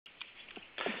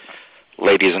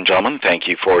Ladies and gentlemen, thank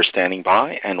you for standing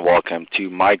by and welcome to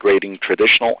Migrating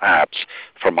Traditional Apps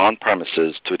from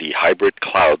On-Premises to the Hybrid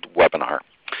Cloud webinar.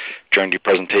 During the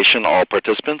presentation, all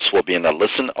participants will be in a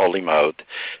listen-only mode.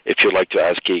 If you'd like to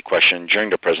ask a question during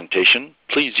the presentation,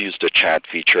 please use the chat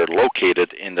feature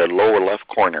located in the lower left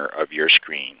corner of your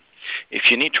screen. If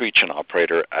you need to reach an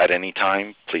operator at any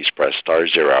time, please press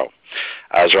 *0.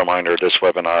 As a reminder, this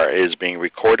webinar is being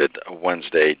recorded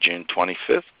Wednesday, June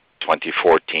 25th,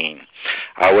 2014.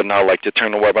 I would now like to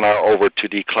turn the webinar over to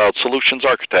the Cloud Solutions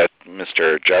Architect,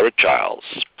 Mr. Jared Giles.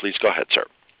 Please go ahead, sir.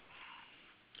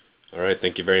 All right,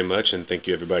 thank you very much, and thank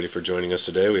you everybody for joining us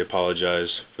today. We apologize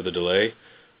for the delay.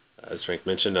 As Frank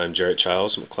mentioned, I'm Jared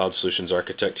Giles. I'm a Cloud Solutions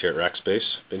Architect here at Rackspace.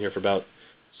 Been here for about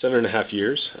 7.5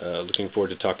 years. Looking forward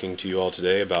to talking to you all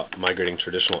today about migrating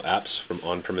traditional apps from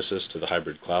on-premises to the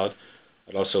hybrid cloud.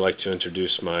 I'd also like to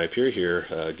introduce my peer here,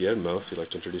 Guillermo, if you'd like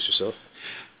to introduce yourself.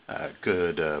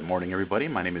 Good morning, everybody.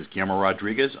 My name is Guillermo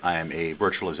Rodriguez. I am a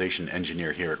virtualization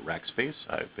engineer here at Rackspace.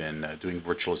 I've been doing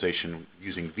virtualization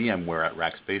using VMware at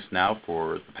Rackspace now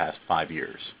for the past 5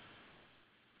 years.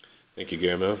 Thank you,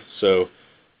 Guillermo. So,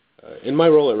 in my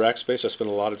role at Rackspace, I spend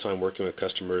a lot of time working with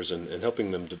customers and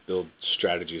helping them to build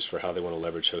strategies for how they want to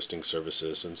leverage hosting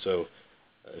services. And so,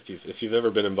 if you've ever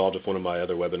been involved with one of my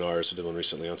other webinars, I did one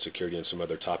recently on security and some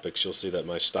other topics, you'll see that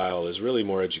my style is really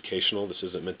more educational. This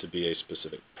isn't meant to be a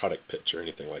specific product pitch or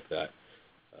anything like that.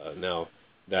 Now,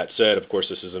 that said, of course,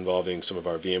 this is involving some of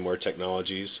our VMware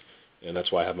technologies, and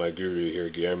that's why I have my guru here,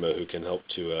 Guillermo, who can help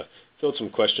to field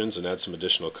some questions and add some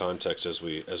additional context as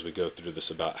we go through this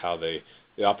about how they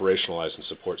operationalize and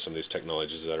support some of these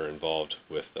technologies that are involved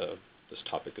with this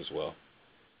topic as well.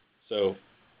 So,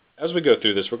 as we go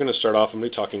through this, we're going to start off and be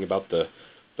talking about the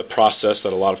process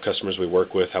that a lot of customers we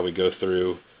work with, how we go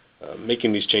through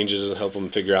making these changes and help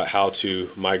them figure out how to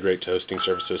migrate to hosting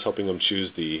services, helping them choose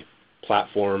the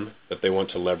platform that they want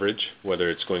to leverage, whether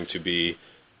it's going to be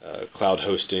cloud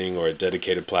hosting or a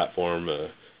dedicated platform,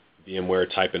 a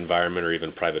VMware type environment, or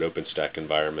even private OpenStack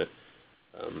environment.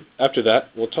 After that,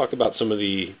 we'll talk about some of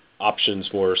the options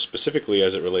more specifically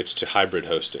as it relates to hybrid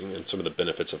hosting and some of the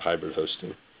benefits of hybrid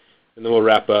hosting. And then we'll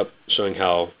wrap up showing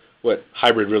what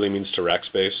hybrid really means to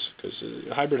Rackspace, because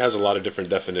hybrid has a lot of different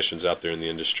definitions out there in the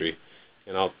industry.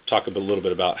 And I'll talk a little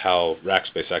bit about how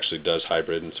Rackspace actually does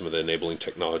hybrid and some of the enabling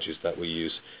technologies that we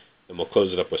use. And we'll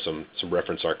close it up with some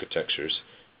reference architectures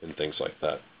and things like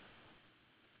that.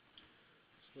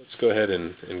 So let's go ahead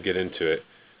and get into it.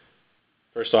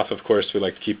 First off, of course, we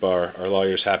like to keep our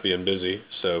lawyers happy and busy,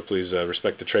 so please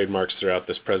respect the trademarks throughout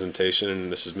this presentation. And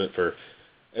this is meant for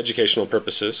educational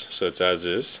purposes, so it's as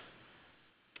is.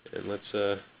 And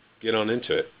let's get on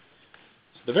into it.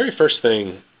 So the very first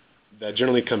thing that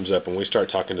generally comes up when we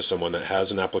start talking to someone that has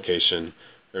an application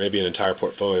or maybe an entire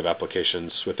portfolio of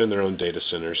applications within their own data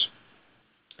centers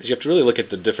is you have to really look at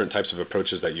the different types of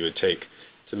approaches that you would take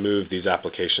to move these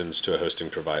applications to a hosting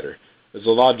provider. There's a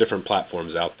lot of different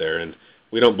platforms out there, and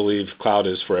we don't believe cloud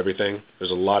is for everything.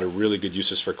 There's a lot of really good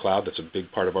uses for cloud. That's a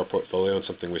big part of our portfolio and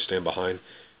something we stand behind.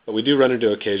 But we do run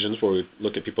into occasions where we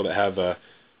look at people that have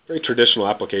very traditional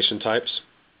application types,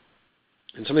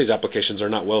 and some of these applications are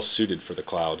not well suited for the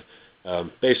cloud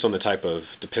based on the type of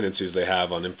dependencies they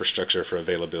have on infrastructure for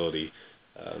availability,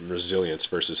 resilience,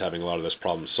 versus having a lot of those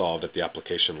problems solved at the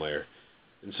application layer.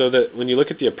 And so that when you look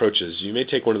at the approaches, you may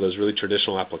take one of those really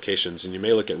traditional applications and you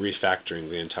may look at refactoring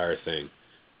the entire thing,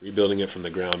 rebuilding it from the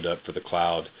ground up for the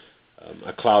cloud,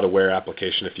 a cloud-aware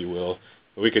application, if you will.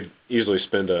 We could easily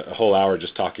spend a whole hour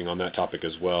just talking on that topic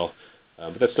as well,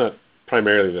 but that's not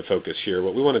primarily the focus here.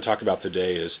 What we want to talk about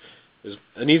today is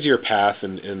an easier path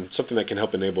and something that can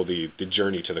help enable the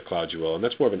journey to the cloud, you will, and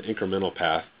that's more of an incremental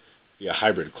path via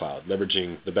hybrid cloud,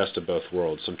 leveraging the best of both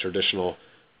worlds, some traditional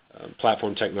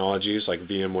platform technologies like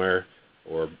VMware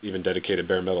or even dedicated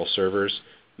bare metal servers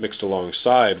mixed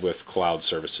alongside with cloud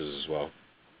services as well.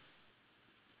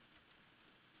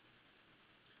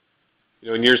 You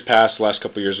know, in years past, the last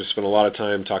couple of years, we've spent a lot of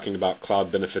time talking about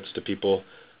cloud benefits to people.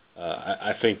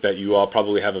 I think that you all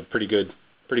probably have a pretty good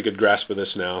grasp of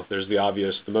this now. There's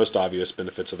the most obvious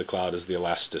benefits of the cloud is the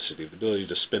elasticity, the ability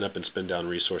to spin up and spin down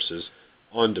resources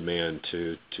on demand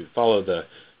to follow the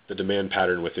demand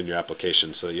pattern within your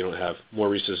application, so that you don't have more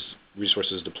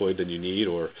resources deployed than you need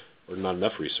or not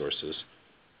enough resources,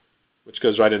 which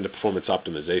goes right into performance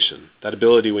optimization. That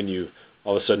ability when you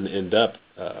all of a sudden end up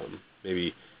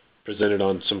maybe presented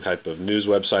on some type of news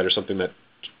website or something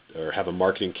or have a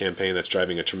marketing campaign that's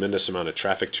driving a tremendous amount of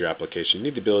traffic to your application, you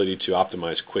need the ability to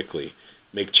optimize quickly,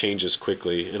 make changes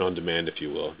quickly and on demand, if you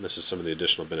will. And this is some of the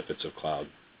additional benefits of cloud.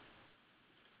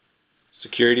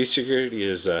 Security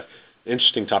is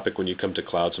interesting topic when you come to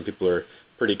cloud. Some people are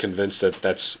pretty convinced that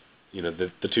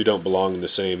the two don't belong in the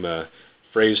same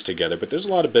phrase together, but there's a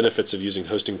lot of benefits of using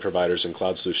hosting providers and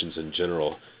cloud solutions in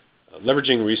general.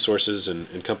 Leveraging resources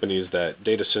and companies that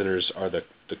data centers are the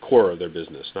core of their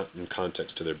business, not in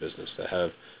context to their business, that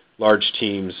have large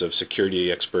teams of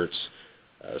security experts,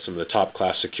 some of the top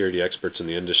class security experts in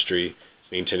the industry,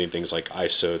 maintaining things like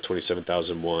ISO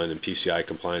 27001 and PCI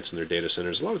compliance in their data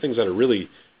centers. A lot of things that are really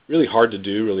hard to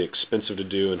do, really expensive to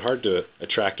do, and hard to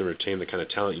attract and retain the kind of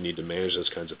talent you need to manage those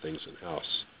kinds of things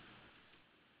in-house.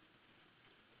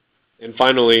 And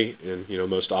finally, and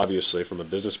most obviously from a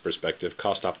business perspective,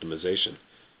 cost optimization.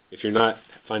 If you're not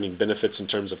finding benefits in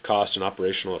terms of cost and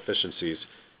operational efficiencies,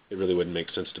 it really wouldn't make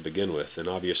sense to begin with. And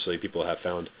obviously people have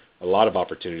found a lot of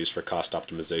opportunities for cost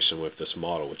optimization with this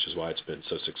model, which is why it's been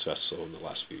so successful in the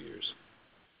last few years.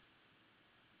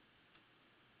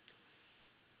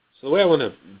 So the way I want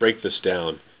to break this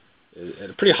down at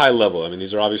a pretty high level, I mean,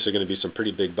 these are obviously going to be some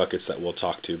pretty big buckets that we'll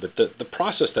talk to, but the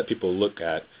process that people look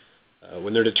at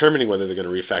when they're determining whether they're going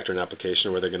to refactor an application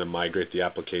or whether they're going to migrate the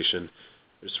application,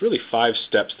 there's really 5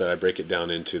 steps that I break it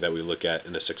down into that we look at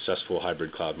in a successful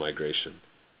hybrid cloud migration.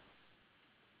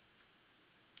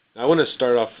 Now, I want to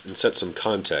start off and set some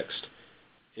context.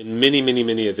 In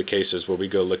many of the cases where we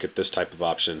go look at this type of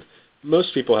option,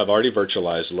 most people have already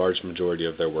virtualized a large majority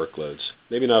of their workloads.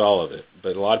 Maybe not all of it,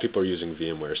 but a lot of people are using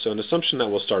VMware. So an assumption that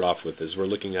we'll start off with is we're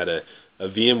looking at a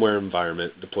VMware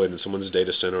environment deployed in someone's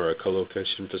data center or a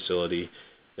colocation facility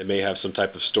that may have some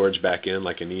type of storage backend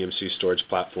like an EMC storage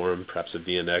platform, perhaps a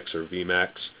VNX or VMAX,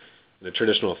 and a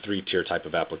traditional 3-tier type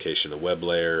of application, a web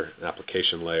layer, an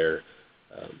application layer,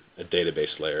 a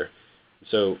database layer.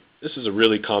 So this is a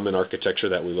really common architecture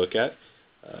that we look at,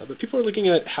 but people are looking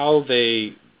at how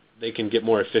they can get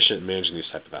more efficient in managing these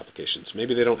type of applications.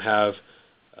 Maybe they don't have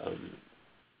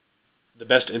the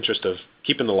best interest of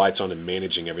keeping the lights on and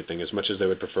managing everything as much as they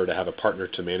would prefer to have a partner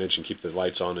to manage and keep the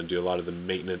lights on and do a lot of the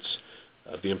maintenance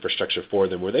of the infrastructure for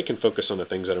them, where they can focus on the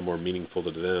things that are more meaningful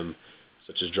to them,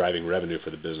 such as driving revenue for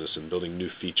the business and building new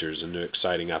features and new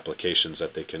exciting applications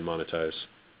that they can monetize.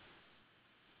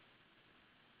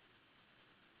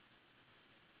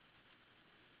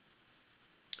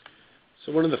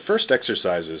 So one of the first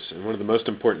exercises and one of the most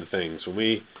important things when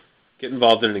we get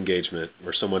involved in an engagement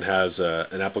where someone has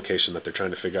an application that they're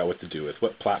trying to figure out what to do with,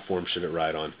 what platform should it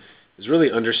ride on, is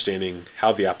really understanding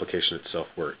how the application itself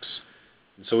works.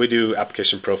 And so we do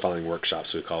application profiling workshops,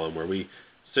 we call them, where we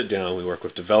sit down, we work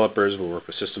with developers, we work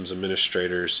with systems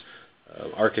administrators,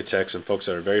 architects, and folks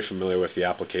that are very familiar with the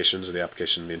applications or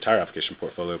the entire application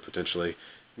portfolio potentially,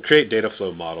 and create data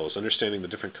flow models, understanding the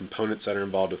different components that are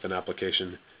involved with an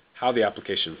application, how the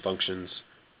application functions.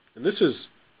 And this is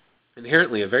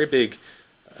inherently a very big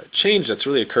change that's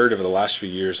really occurred over the last few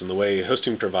years in the way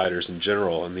hosting providers in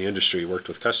general in the industry worked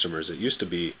with customers. It used to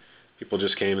be people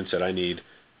just came and said, I need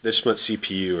this much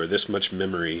CPU or this much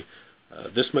memory,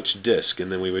 this much disk,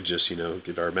 and then we would just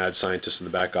get our mad scientists in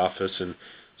the back office and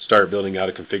start building out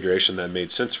a configuration that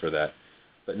made sense for that.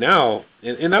 But now,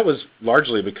 and that was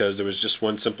largely because there was just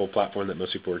one simple platform that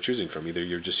most people were choosing from. Either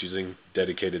you're just using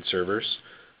dedicated servers,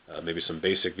 maybe some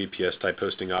basic VPS type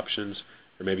hosting options,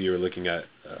 or maybe you were looking at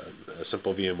a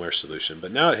simple VMware solution.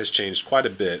 But now it has changed quite a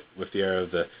bit with the era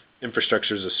of the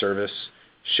infrastructure as a service,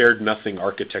 shared nothing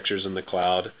architectures in the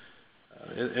cloud,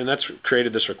 and that's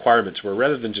created this requirement where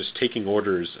rather than just taking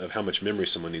orders of how much memory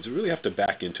someone needs, we really have to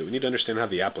back into it. We need to understand how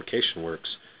the application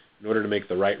works in order to make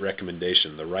the right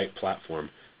recommendation, the right platform,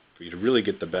 for you to really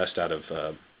get the best out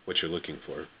of what you're looking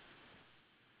for.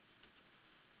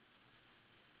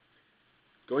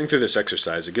 Going through this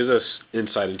exercise, it gives us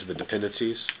insight into the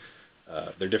dependencies.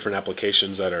 There are different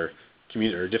applications that are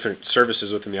or different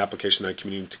services within the application that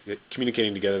are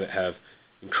communicating together that have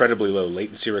incredibly low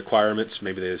latency requirements.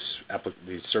 Maybe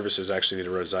these services actually need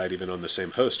to reside even on the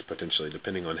same host potentially,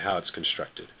 depending on how it's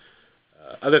constructed.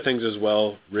 Other things as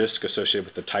well, risk associated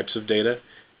with the types of data.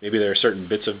 Maybe there are certain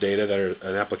bits of data that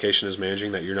an application is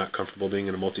managing that you're not comfortable being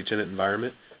in a multi-tenant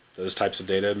environment. Those types of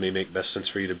data may make best sense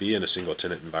for you to be in a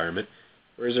single-tenant environment.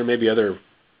 Whereas there may be other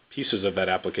pieces of that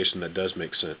application that does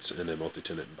make sense in a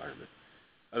multi-tenant environment.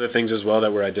 Other things as well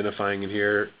that we're identifying in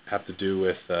here have to do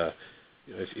with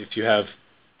if you have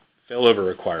failover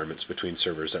requirements between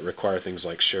servers that require things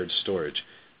like shared storage.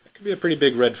 That could be a pretty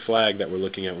big red flag that we're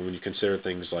looking at when you consider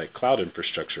things like cloud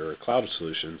infrastructure or cloud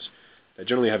solutions that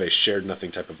generally have a shared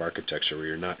nothing type of architecture where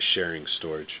you're not sharing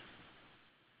storage.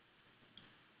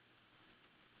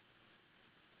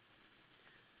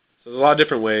 So there's a lot of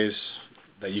different ways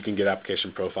that you can get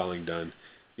application profiling done.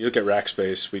 You look at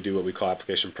Rackspace, we do what we call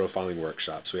application profiling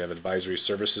workshops. We have advisory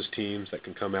services teams that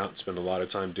can come out and spend a lot of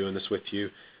time doing this with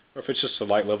you. Or if it's just a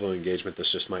light level of engagement,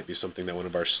 this just might be something that one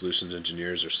of our solutions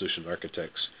engineers or solution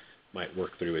architects might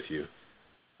work through with you.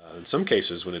 In some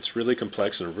cases, when it's really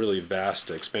complex and a really vast,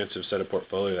 expansive set of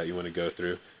portfolio that you want to go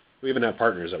through, we even have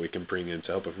partners that we can bring in to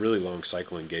help with really long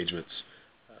cycle engagements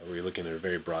where you're looking at a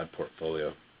very broad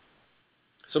portfolio.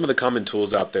 Some of the common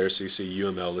tools out there, so you see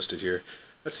UML listed here,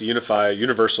 that's the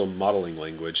universal modeling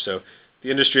language. So the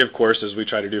industry, of course, as we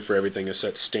try to do for everything, is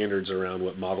set standards around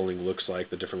what modeling looks like,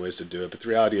 the different ways to do it. But the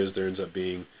reality is there ends up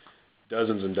being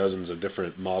dozens and dozens of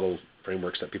different model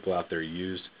frameworks that people out there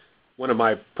use. One of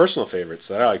my personal favorites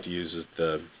that I like to use is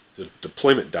the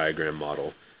deployment diagram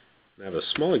model. I have a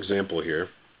small example here,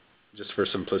 just for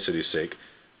simplicity's sake.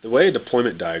 The way a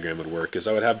deployment diagram would work is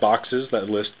I would have boxes that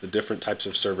list the different types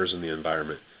of servers in the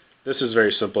environment. This is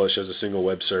very simple. It shows a single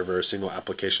web server, a single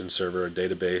application server, a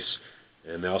database,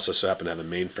 and they also so happen to have a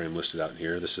mainframe listed out in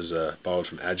here. This is borrowed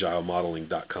from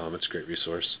agilemodeling.com. It's a great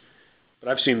resource. But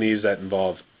I've seen these that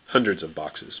involve hundreds of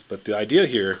boxes. But the idea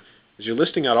here is you're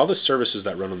listing out all the services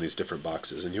that run on these different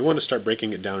boxes, and you want to start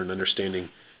breaking it down and understanding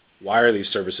why are these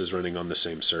services running on the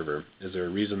same server? Is there a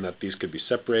reason that these could be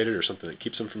separated or something that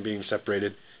keeps them from being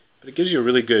separated? But it gives you a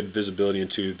really good visibility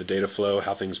into the data flow,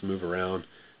 how things move around,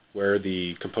 where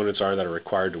the components are that are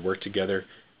required to work together.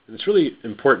 And it's really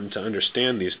important to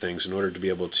understand these things in order to be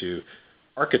able to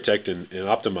architect and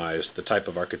optimize the type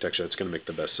of architecture that's going to make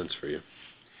the best sense for you.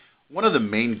 One of the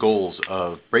main goals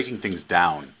of breaking things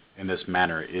down in this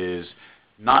manner is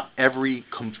not every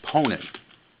component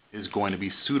is going to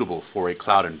be suitable for a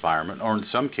cloud environment, or in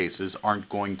some cases aren't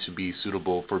going to be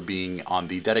suitable for being on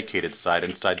the dedicated side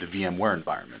inside the VMware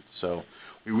environment. So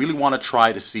we really want to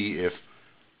try to see if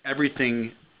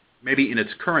everything, maybe in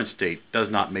its current state,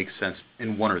 does not make sense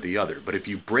in one or the other. But if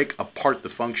you break apart the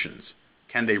functions,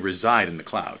 can they reside in the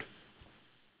cloud?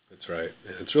 That's right.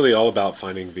 It's really all about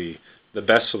finding the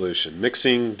best solution,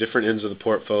 mixing different ends of the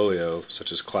portfolio,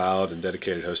 such as cloud and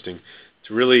dedicated hosting,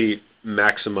 to really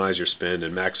maximize your spend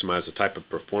and maximize the type of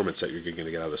performance that you're going to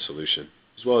get out of the solution,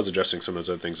 as well as addressing some of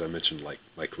those other things I mentioned,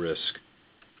 like risk.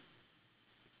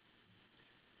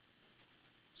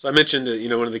 So I mentioned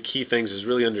that one of the key things is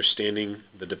really understanding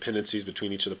the dependencies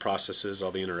between each of the processes,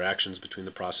 all the interactions between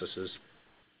the processes.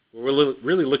 We're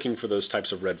really looking for those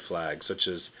types of red flags, such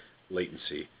as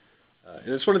latency.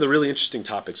 And it's one of the really interesting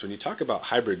topics when you talk about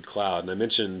hybrid cloud. And I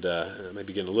mentioned, I might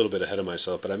be getting a little bit ahead of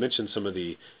myself, but I mentioned some of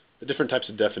the different types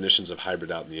of definitions of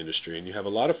hybrid out in the industry. And you have a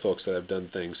lot of folks that have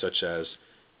done things such as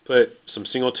put some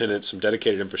single tenant, some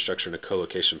dedicated infrastructure in a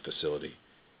co-location facility.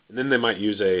 And then they might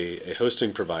use a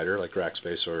hosting provider like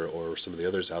Rackspace or some of the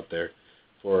others out there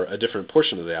for a different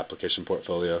portion of the application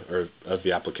portfolio or of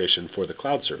the application for the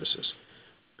cloud services.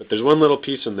 But there's one little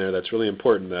piece in there that's really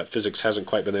important that physics hasn't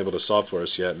quite been able to solve for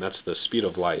us yet, and that's the speed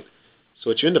of light. So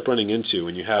what you end up running into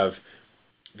when you have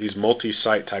these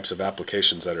multi-site types of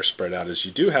applications that are spread out is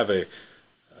you do have a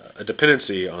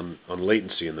dependency on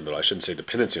latency in the middle. I shouldn't say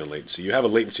dependency on latency. You have a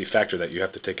latency factor that you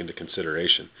have to take into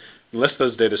consideration. Unless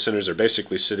those data centers are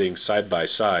basically sitting side by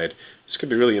side, this could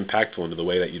be really impactful into the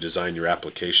way that you design your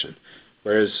application.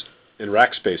 Whereas in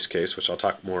Rackspace case, which I'll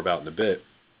talk more about in a bit,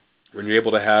 when you're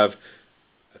able to have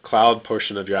a cloud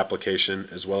portion of your application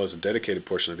as well as a dedicated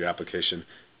portion of your application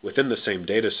within the same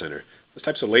data center, those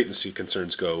types of latency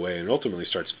concerns go away and ultimately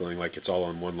starts feeling like it's all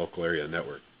on one local area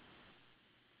network.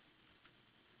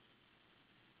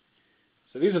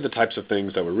 So these are the types of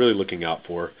things that we're really looking out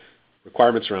for.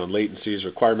 Requirements around latencies,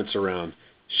 requirements around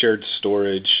shared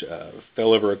storage,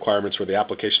 failover requirements where the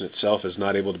application itself is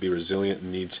not able to be resilient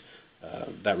and needs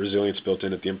that resilience built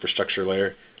in at the infrastructure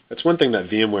layer. That's one thing that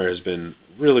VMware has been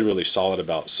really, really solid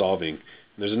about solving. And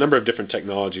there's a number of different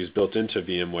technologies built into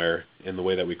VMware in the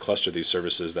way that we cluster these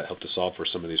services that help to solve for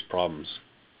some of these problems.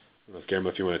 I don't know if, Guillermo,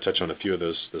 if you want to touch on a few of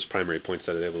those primary points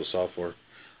that it's able to solve for.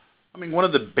 I mean, one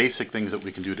of the basic things that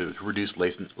we can do to reduce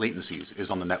latencies is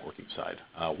on the networking side.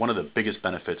 One of the biggest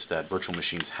benefits that virtual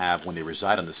machines have when they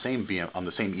reside on the same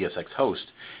ESX host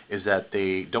is that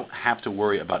they don't have to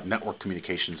worry about network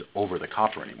communications over the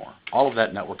copper anymore. All of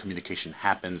that network communication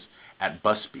happens at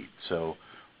bus speed. So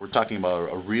we're talking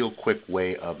about a real quick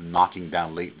way of knocking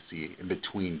down latency in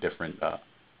between different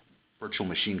virtual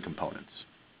machine components.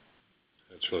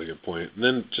 That's a really good point. And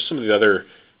then just some of the other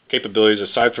capabilities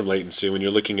aside from latency, when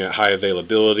you're looking at high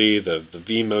availability, the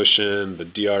vMotion, the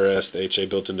DRS, the HA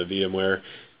built into VMware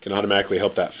can automatically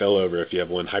help that failover if you have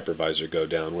one hypervisor go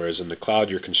down, whereas in the cloud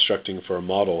you're constructing for a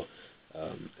model,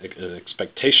 an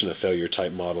expectation of failure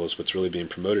type model is what's really being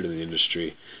promoted in the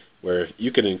industry, where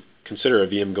you can consider a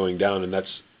VM going down and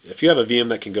that's if you have a VM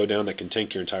that can go down that can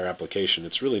tank your entire application,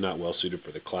 it's really not well suited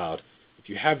for the cloud. If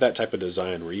you have that type of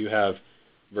design where you have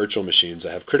virtual machines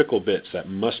that have critical bits that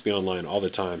must be online all the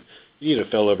time, you need a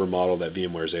failover model that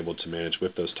VMware is able to manage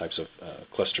with those types of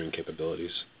clustering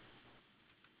capabilities.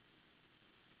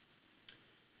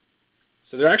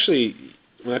 So there actually,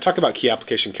 when I talk about key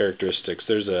application characteristics,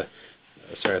 there's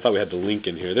sorry, I thought we had the link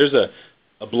in here. There's a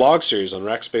blog series on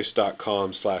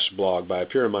rackspace.com/blog by a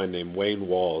peer of mine named Wayne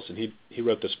Walls, and he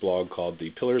wrote this blog called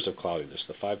The Pillars of Cloudiness,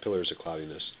 the 5 Pillars of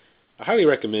Cloudiness. I highly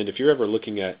recommend if you're ever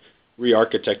looking at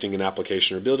re-architecting an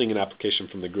application or building an application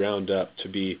from the ground up to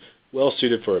be well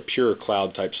suited for a pure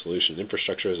cloud type solution,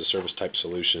 infrastructure as a service type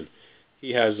solution.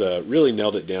 He has really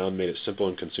nailed it down, made it simple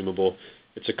and consumable.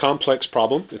 It's a complex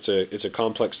problem. It's a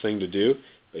complex thing to do,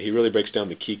 but he really breaks down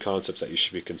the key concepts that you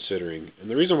should be considering. And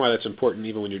the reason why that's important,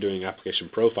 even when you're doing application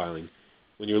profiling,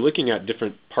 when you're looking at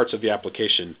different parts of the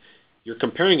application, you're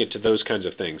comparing it to those kinds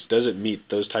of things. Does it meet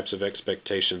those types of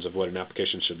expectations of what an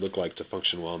application should look like to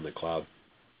function well in the cloud?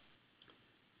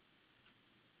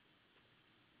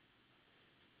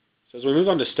 So as we move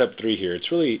on to step 3 here,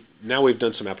 it's really, now we've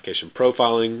done some application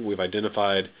profiling, we've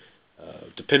identified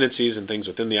dependencies and things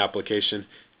within the application.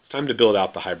 It's time to build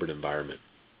out the hybrid environment.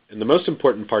 And the most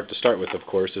important part to start with, of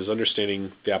course, is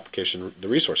understanding the application, the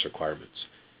resource requirements.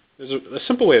 There's a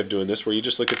simple way of doing this where you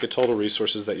just look at the total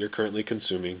resources that you're currently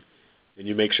consuming and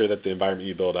you make sure that the environment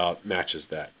you build out matches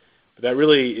that. But that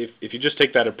really, if you just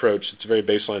take that approach, it's a very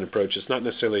baseline approach. It's not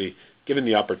necessarily given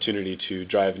the opportunity to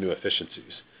drive new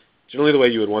efficiencies. Generally the way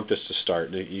you would want this to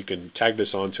start, and you can tag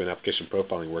this onto an application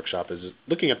profiling workshop, is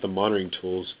looking at the monitoring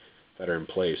tools that are in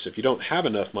place. If you don't have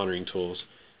enough monitoring tools,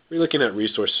 we're looking at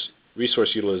resource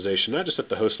utilization, not just at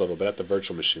the host level, but at the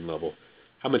virtual machine level.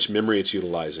 How much memory it's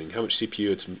utilizing, how much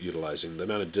CPU it's utilizing, the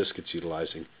amount of disk it's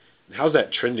utilizing, and how's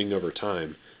that trending over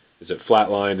time? Is it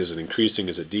flatline? Is it increasing?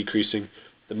 Is it decreasing?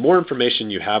 The more information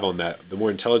you have on that, the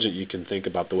more intelligent you can think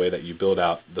about the way that you build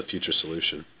out the future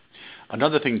solution.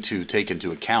 Another thing to take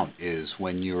into account is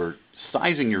when you're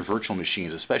sizing your virtual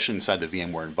machines, especially inside the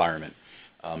VMware environment.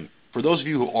 For those of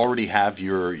you who already have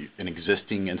an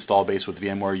existing install base with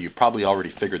VMware, you probably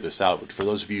already figured this out. But for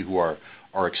those of you who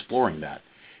are exploring that,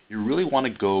 you really want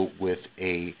to go with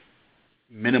a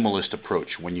minimalist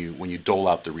approach when you dole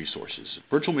out the resources.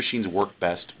 Virtual machines work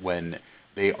best when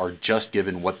they are just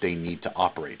given what they need to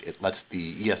operate. It lets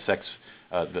the ESX,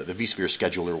 the vSphere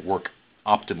scheduler, work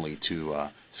optimally to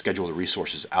schedule the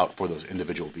resources out for those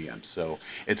individual VMs. So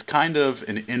it's kind of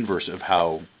an inverse of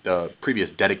how the previous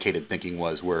dedicated thinking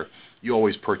was, where you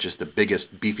always purchase the biggest,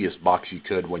 beefiest box you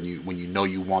could when you know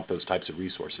you want those types of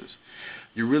resources.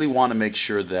 You really want to make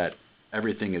sure that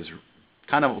everything is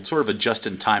kind of sort of a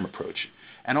just-in-time approach,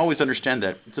 and always understand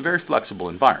that it's a very flexible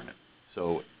environment.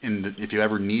 So if you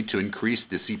ever need to increase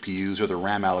the CPUs or the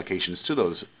RAM allocations to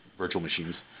those virtual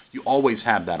machines, you always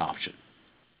have that option.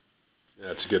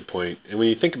 That's a good point. And when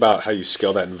you think about how you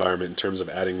scale that environment in terms of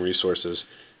adding resources,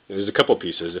 there's a couple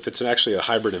pieces. If it's actually a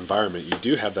hybrid environment, you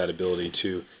do have that ability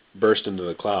to burst into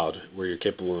the cloud where you're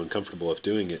capable and comfortable of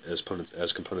doing it as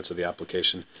components of the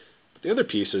application. But the other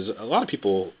piece is a lot of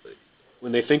people,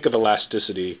 when they think of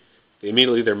elasticity, they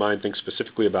immediately, their mind thinks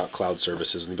specifically about cloud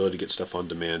services and the ability to get stuff on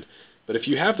demand. But if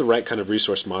you have the right kind of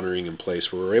resource monitoring in place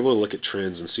where we're able to look at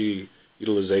trends and see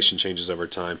utilization changes over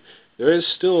time, there is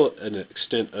still an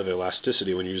extent of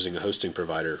elasticity when you're using a hosting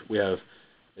provider. We have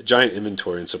a giant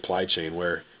inventory and supply chain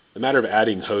where the matter of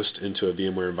adding host into a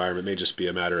VMware environment may just be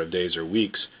a matter of days or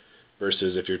weeks,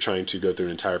 versus if you're trying to go through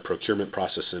an entire procurement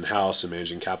process in-house and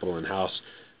managing capital in-house.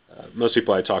 Most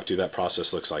people I talk to, that process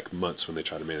looks like months when they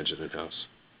try to manage it in-house.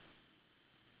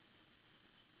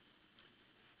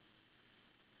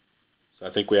 So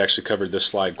I think we actually covered this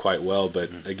slide quite well, but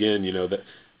again,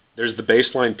 there's the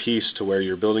baseline piece to where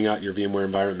you're building out your VMware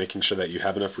environment, making sure that you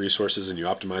have enough resources and you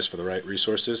optimize for the right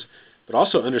resources, but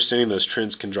also understanding those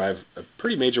trends can drive a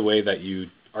pretty major way that you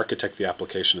architect the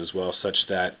application as well, such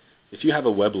that if you have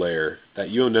a web layer,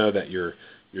 that you'll know that your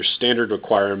standard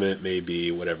requirement may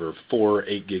be whatever, 4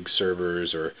 8-gig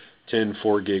servers or 10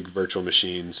 4-gig virtual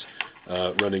machines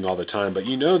running all the time, but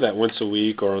you know that once a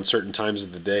week or on certain times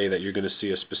of the day that you're going to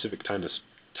see a specific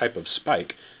type of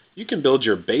spike. You can build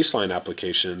your baseline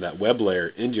application, that web layer,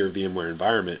 into your VMware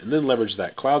environment and then leverage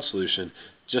that cloud solution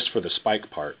just for the spike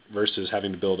part versus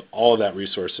having to build all of that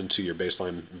resource into your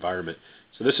baseline environment.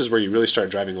 So this is where you really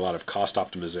start driving a lot of cost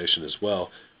optimization as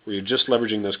well, where you're just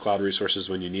leveraging those cloud resources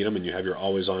when you need them and you have your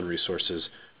always-on resources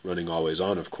running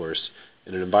always-on, of course,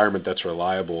 in an environment that's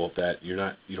reliable, that you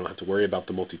don't have to worry about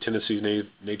the multi-tenancy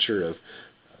nature of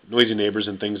noisy neighbors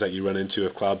and things that you run into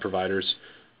with cloud providers.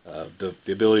 The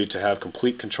ability to have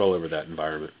complete control over that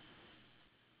environment.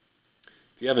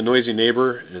 If you have a noisy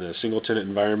neighbor in a single tenant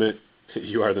environment,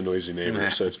 you are the noisy neighbor.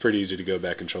 So it's pretty easy to go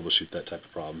back and troubleshoot that type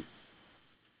of problem.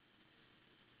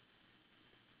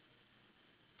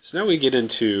 So now we get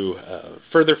into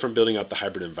further from building out the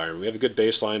hybrid environment. We have a good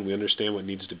baseline. We understand what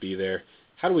needs to be there.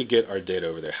 How do we get our data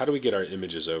over there? How do we get our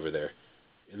images over there?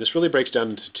 And this really breaks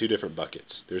down into two different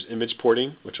buckets. There's image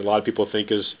porting, which a lot of people think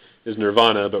is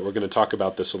nirvana, but we're going to talk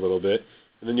about this a little bit.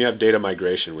 And then you have data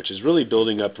migration, which is really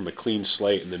building up from a clean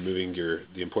slate and then moving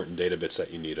the important data bits that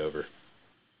you need over.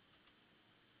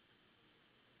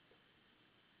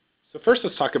 So first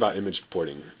let's talk about image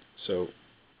porting. So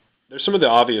there's some of the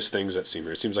obvious things that seem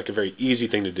here. It seems like a very easy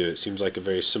thing to do. It seems like a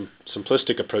very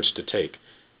simplistic approach to take.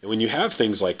 And when you have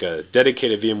things like a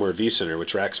dedicated VMware vCenter,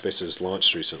 which Rackspace has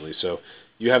launched recently, so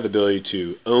you have the ability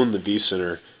to own the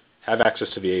vCenter, have access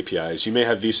to the APIs. You may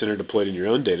have vCenter deployed in your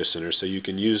own data center, so you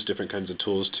can use different kinds of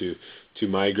tools to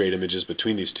migrate images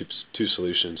between these two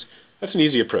solutions. That's an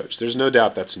easy approach. There's no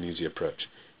doubt that's an easy approach.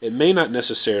 It may not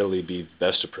necessarily be the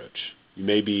best approach. You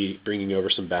may be bringing over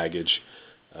some baggage.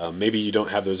 Maybe you don't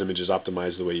have those images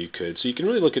optimized the way you could. So you can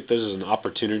really look at this as an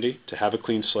opportunity to have a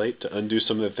clean slate, to undo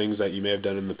some of the things that you may have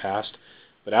done in the past.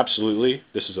 But absolutely,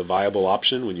 this is a viable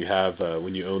option when you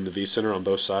own the vCenter on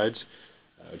both sides,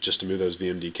 just to move those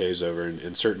VMDKs over,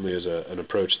 and certainly is an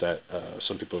approach that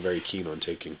some people are very keen on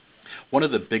taking. One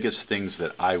of the biggest things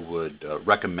that I would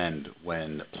recommend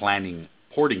when planning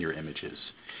porting your images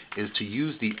is to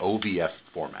use the OVF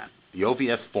format. The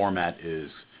OVF format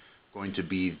is going to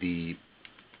be the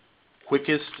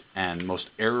quickest and most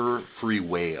error-free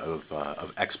way of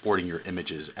exporting your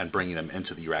images and bringing them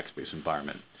into the Rackspace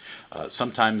environment.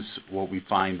 Sometimes what we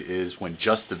find is when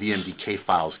just the VMDK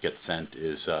files get sent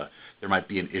is there might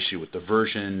be an issue with the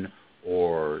version,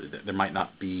 or there might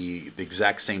not be the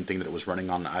exact same thing that it was running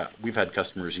on. We've had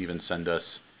customers even send us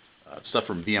stuff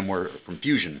from VMware, from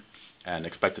Fusion, and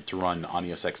expect it to run on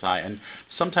ESXi, and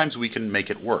sometimes we can make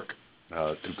it work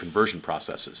through conversion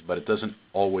processes, but it doesn't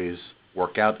always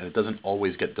work out, and it doesn't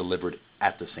always get delivered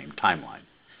at the same timeline.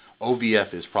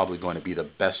 OVF is probably going to be the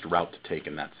best route to take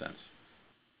in that sense.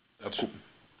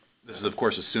 This is, of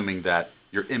course, assuming that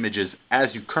your images, as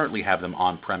you currently have them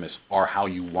on-premise, are how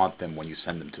you want them when you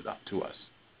send them to us.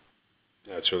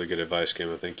 That's really good advice,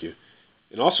 Gamma. Thank you.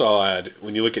 And also I'll add,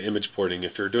 when you look at image porting,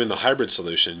 if you're doing the hybrid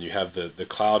solution, you have the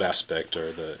cloud aspect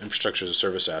or the infrastructure as a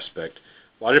service aspect.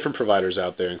 A lot of different providers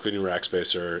out there, including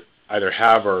Rackspace, are either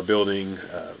have or are building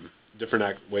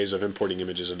different ways of importing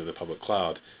images into the public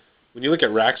cloud. When you look at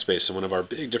Rackspace, and one of our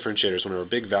big differentiators, one of our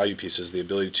big value pieces, the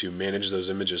ability to manage those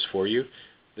images for you,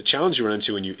 the challenge you run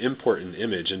into when you import an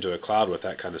image into a cloud with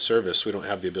that kind of service, we don't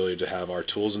have the ability to have our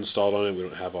tools installed on it, we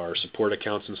don't have our support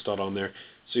accounts installed on there.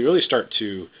 So you really start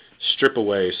to strip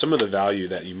away some of the value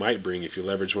that you might bring if you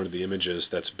leverage one of the images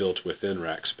that's built within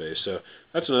Rackspace. So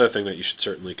that's another thing that you should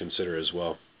certainly consider as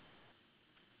well.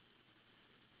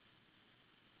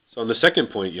 So on the second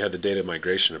point, you had the data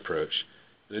migration approach.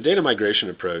 In the data migration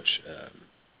approach,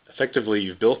 effectively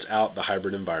you've built out the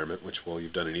hybrid environment, which, well,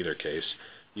 you've done in either case.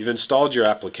 You've installed your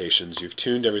applications, you've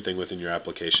tuned everything within your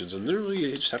applications, and literally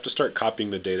you just have to start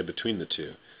copying the data between the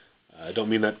two. I don't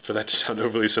mean that for that to sound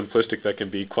overly simplistic. That can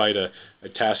be quite a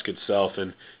task itself,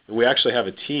 and we actually have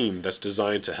a team that's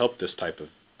designed to help this type of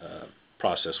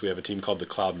process. We have a team called the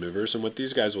Cloud Movers, and what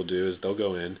these guys will do is they'll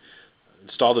go in,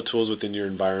 install the tools within your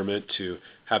environment to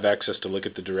have access to look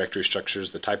at the directory structures,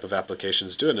 the type of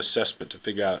applications, do an assessment to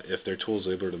figure out if their tool is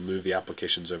able to move the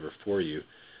applications over for you.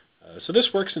 So this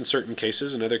works in certain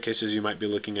cases. In other cases, you might be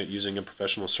looking at using a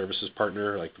professional services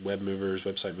partner like Web Movers,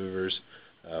 Website Movers,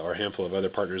 or a handful of other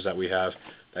partners that we have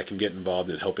that can get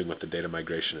involved in helping with the data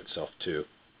migration itself too.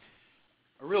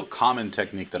 A real common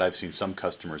technique that I've seen some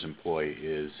customers employ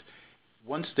is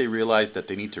once they realize that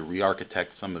they need to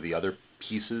re-architect some of the other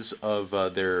pieces of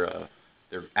their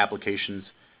applications,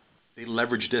 they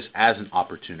leverage this as an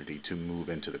opportunity to move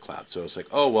into the cloud. So it's like,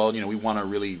 oh, well, we want to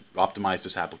really optimize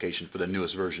this application for the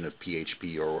newest version of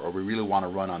PHP, or we really want to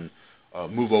run on,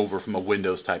 move over from a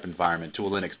Windows type environment to a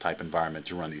Linux type environment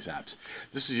to run these apps.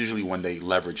 This is usually when they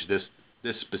leverage this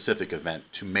specific event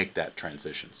to make that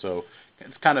transition. So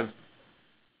it's kind of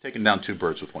taking down two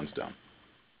birds with one stone.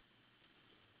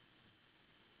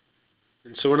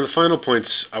 And so one of the final points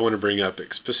I want to bring up,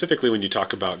 specifically when you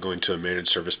talk about going to a managed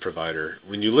service provider,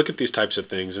 when you look at these types of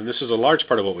things, and this is a large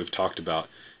part of what we've talked about,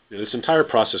 this entire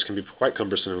process can be quite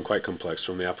cumbersome and quite complex,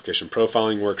 from the application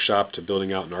profiling workshop to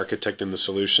building out and architecting the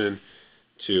solution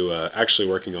to actually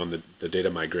working on the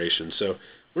data migration. So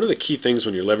one of the key things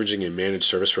when you're leveraging a managed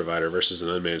service provider versus an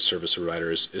unmanaged service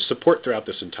provider is support throughout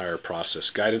this entire process,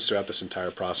 guidance throughout this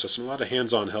entire process, and a lot of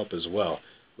hands-on help as well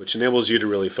which enables you to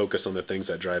really focus on the things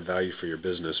that drive value for your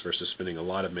business versus spending a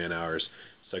lot of man hours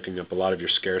sucking up a lot of your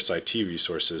scarce IT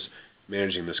resources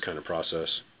managing this kind of process.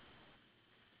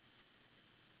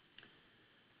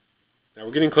 Now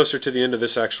we're getting closer to the end of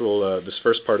this this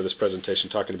first part of this presentation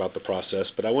talking about the process,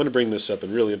 but I want to bring this up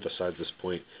and really emphasize this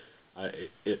point.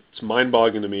 It's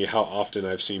mind-boggling to me how often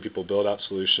I've seen people build out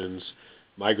solutions,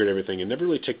 migrate everything, and never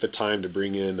really take the time to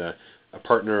bring in a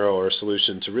partner or a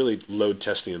solution to really load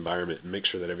test the environment and make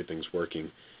sure that everything's working.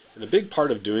 And a big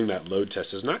part of doing that load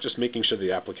test is not just making sure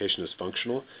the application is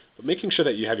functional, but making sure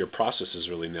that you have your processes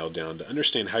really nailed down to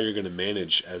understand how you're going to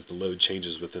manage as the load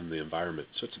changes within the environment.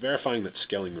 So it's verifying that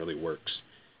scaling really works.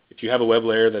 If you have a web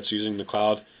layer that's using the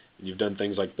cloud, and you've done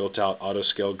things like built out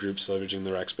auto-scale groups leveraging the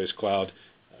Rackspace Cloud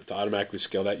to automatically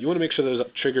scale that, you want to make sure those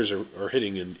triggers are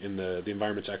hitting and the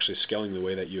environment's actually scaling the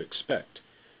way that you expect.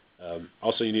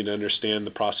 Also, you need to understand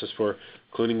the process for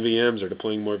cloning VMs or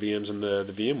deploying more VMs in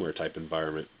the VMware type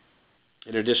environment.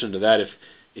 In addition to that,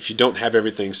 if you don't have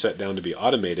everything set down to be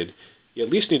automated, you at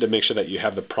least need to make sure that you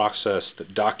have the process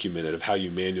documented of how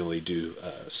you manually do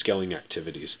scaling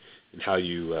activities and how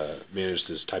you manage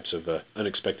these types of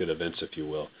unexpected events, if you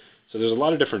will. So there's a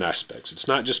lot of different aspects. It's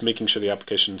not just making sure the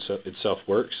application itself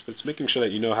works, but it's making sure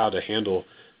that you know how to handle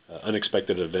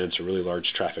unexpected events or really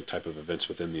large traffic type of events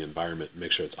within the environment and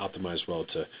make sure it's optimized well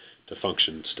to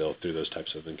function still through those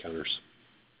types of encounters.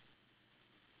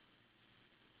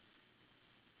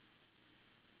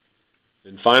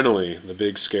 And finally, the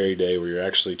big scary day where you're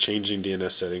actually changing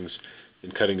DNS settings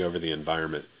and cutting over the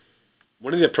environment.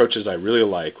 One of the approaches I really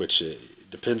like, which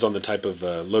depends on the type of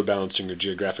load balancing or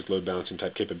geographic load balancing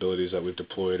type capabilities that we've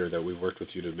deployed or that we've worked with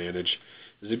you to manage,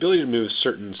 is the ability to move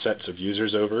certain sets of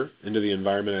users over into the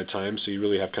environment at a time, so you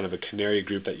really have kind of a canary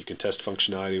group that you can test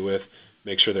functionality with,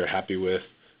 make sure they're happy with,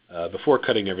 before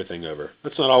cutting everything over.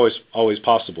 That's not always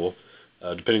possible,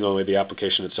 depending on the way the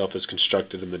application itself is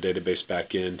constructed in the database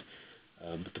backend.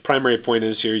 But the primary point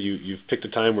is here, you've picked a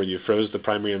time where you froze the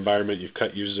primary environment, you've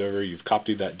cut users over, you've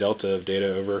copied that delta of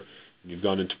data over, and you've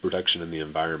gone into production in the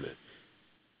environment.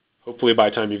 Hopefully by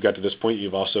the time you've got to this point,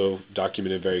 you've also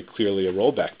documented very clearly a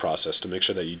rollback process to make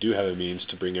sure that you do have a means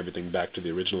to bring everything back to the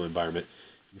original environment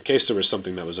in case there was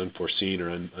something that was unforeseen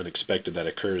or unexpected that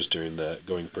occurs during the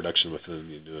going production within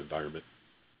the new environment.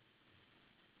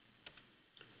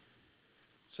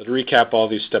 So to recap all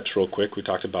these steps real quick, we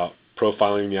talked about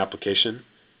profiling the application.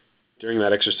 During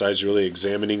that exercise, you're really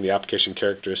examining the application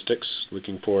characteristics,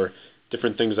 looking for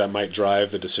different things that might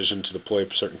drive the decision to deploy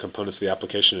certain components of the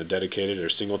application in a dedicated or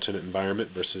single tenant environment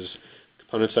versus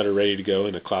components that are ready to go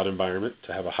in a cloud environment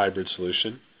to have a hybrid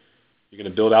solution. You're going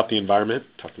to build out the environment,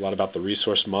 talk a lot about the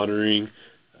resource monitoring,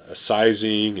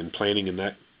 sizing and planning in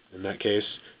that case,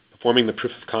 performing the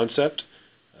proof of concept,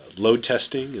 load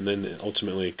testing, and then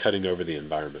ultimately cutting over the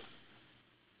environment.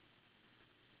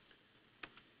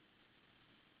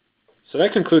 So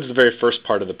that concludes the very first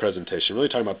part of the presentation, really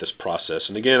talking about this process.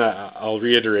 And again, I'll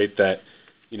reiterate that,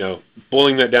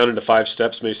 boiling that down into 5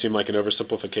 steps may seem like an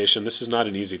oversimplification. This is not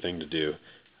an easy thing to do.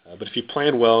 But if you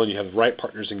plan well and you have the right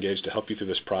partners engaged to help you through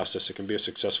this process, it can be a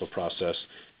successful process.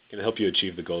 It can help you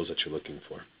achieve the goals that you're looking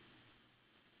for.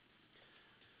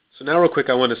 So now real quick,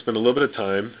 I want to spend a little bit of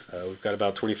time. We've got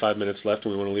about 25 minutes left,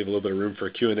 and we want to leave a little bit of room for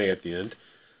a Q&A at the end.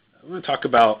 I want to talk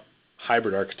about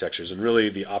hybrid architectures and really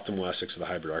the optimal aspects of the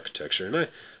hybrid architecture. And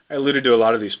I alluded to a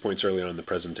lot of these points early on in the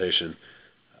presentation.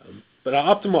 But an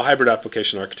optimal hybrid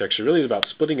application architecture really is about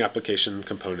splitting application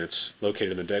components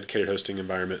located in a dedicated hosting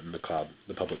environment in the cloud,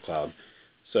 the public cloud.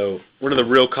 So one of the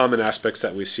real common aspects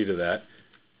that we see to that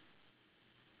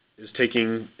is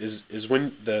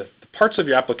when the parts of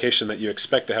your application that you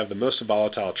expect to have the most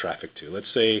volatile traffic to.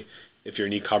 Let's say if you're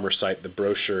an e-commerce site, the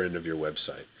brochure end of your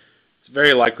website. It's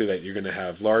very likely that you're going to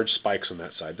have large spikes on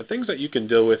that side. The things that you can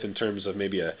deal with in terms of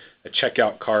maybe a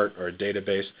checkout cart or a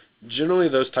database, generally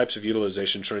those types of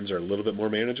utilization trends are a little bit more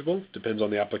manageable. Depends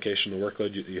on the application, the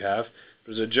workload you have.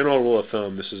 But as a general rule of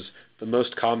thumb, this is the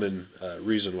most common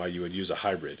reason why you would use a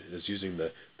hybrid, is using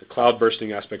the cloud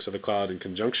bursting aspects of the cloud in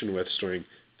conjunction with storing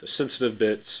the sensitive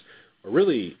bits, or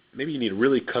really, maybe you need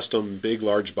really custom big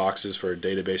large boxes for a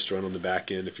database to run on the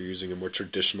back end if you're using a more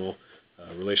traditional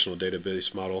relational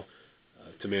database model.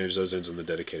 To manage those ends in the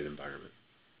dedicated environment.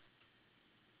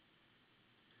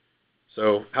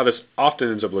 So how this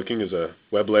often ends up looking is a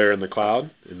web layer in the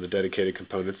cloud, in the dedicated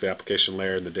components, the application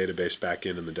layer, and the database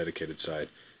backend in the dedicated side.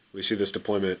 We see this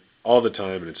deployment all the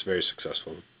time, and it's very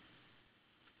successful.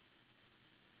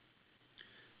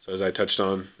 So as I touched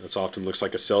on, this often looks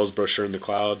like a sales brochure in the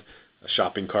cloud, a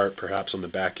shopping cart perhaps on the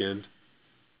back end.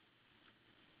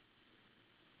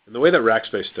 And the way that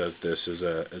Rackspace does this is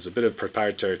a bit of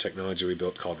proprietary technology we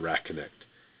built called Rack Connect.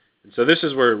 And so this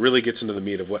is where it really gets into the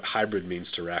meat of what hybrid means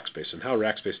to Rackspace and how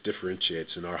Rackspace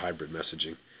differentiates in our hybrid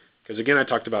messaging. Because again, I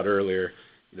talked about earlier,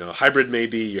 hybrid may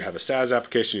be you have a SaaS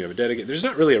application, you have a dedicated. There's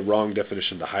not really a wrong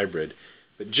definition to hybrid,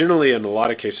 but generally in a lot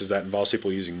of cases that involves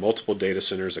people using multiple data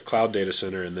centers, a cloud data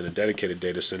center, and then a dedicated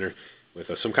data center with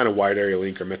some kind of wide area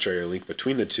link or metro area link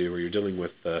between the two, where you're dealing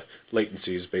with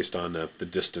latencies based on the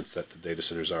distance that the data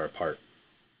centers are apart.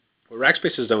 What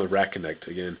Rackspace has done with Rack Connect,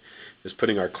 again, is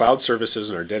putting our cloud services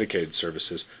and our dedicated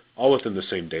services all within the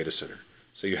same data center.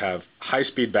 So you have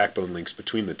high-speed backbone links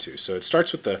between the two. So it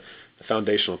starts with the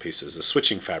foundational pieces, the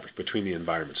switching fabric between the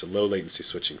environments, a low-latency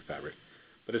switching fabric.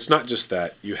 But it's not just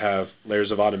that. You have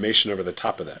layers of automation over the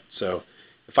top of that. So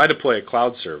if I deploy a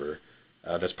cloud server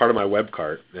that's part of my web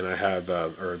cart, and I have,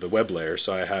 or the web layer,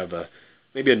 so I have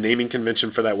maybe a naming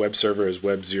convention for that web server is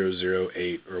web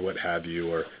 008 or what have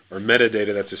you, or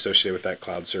metadata that's associated with that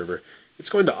cloud server, it's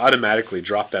going to automatically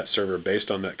drop that server based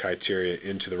on that criteria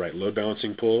into the right load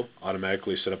balancing pool,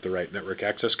 automatically set up the right network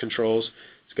access controls.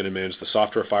 It's going to manage the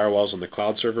software firewalls on the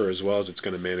cloud server as well as it's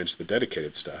going to manage the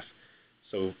dedicated stuff.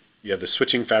 So you have the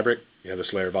switching fabric, you have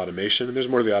this layer of automation, and there's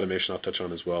more of the automation I'll touch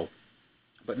on as well.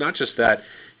 But not just that,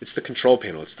 it's the control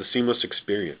panel, it's the seamless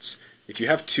experience. If you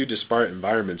have two disparate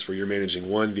environments where you're managing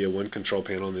one via one control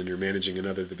panel and then you're managing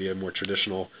another via more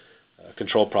traditional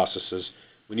control processes,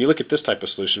 when you look at this type of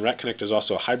solution, Rack Connect is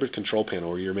also a hybrid control panel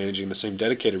where you're managing the same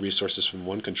dedicated resources from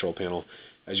one control panel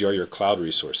as you are your cloud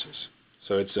resources.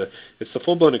 So it's the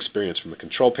full-blown experience from the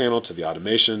control panel to the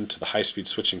automation to the high-speed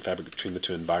switching fabric between the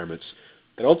two environments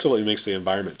that ultimately makes the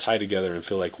environment tie together and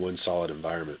feel like one solid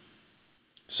environment.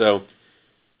 So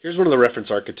here's one of the reference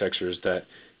architectures that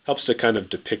helps to kind of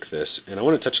depict this. And I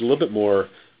want to touch a little bit more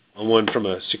on one from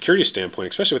a security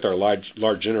standpoint, especially with our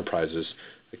large enterprises,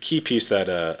 a key piece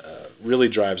that really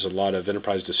drives a lot of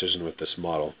enterprise decision with this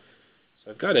model.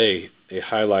 So I've got a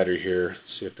highlighter here.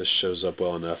 Let's see if this shows up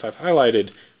well enough. I've highlighted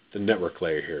the network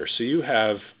layer here. So you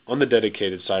have, on the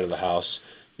dedicated side of the house,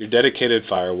 your dedicated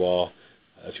firewall.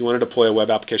 If you want to deploy a web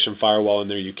application firewall in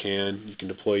there, you can. You can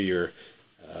deploy your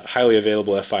highly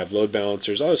available F5 load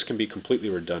balancers. All this can be completely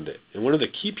redundant. And one of the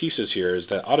key pieces here is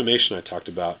that automation I talked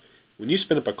about. When you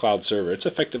spin up a cloud server, it's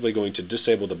effectively going to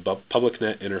disable the public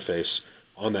net interface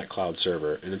on that cloud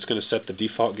server, and it's going to set the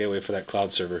default gateway for that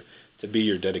cloud server to be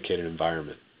your dedicated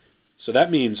environment. So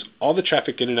that means all the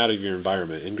traffic in and out of your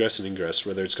environment, ingress and ingress,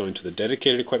 whether it's going to the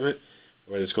dedicated equipment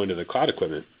or whether it's going to the cloud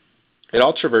equipment, it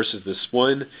all traverses this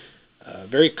one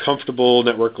very comfortable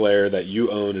network layer that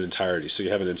you own in entirety. So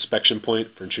you have an inspection point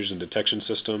for intrusion detection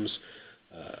systems,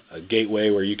 a gateway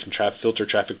where you can filter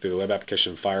traffic through the web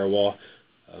application firewall.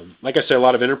 Like I said, a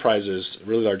lot of enterprises,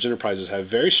 really large enterprises, have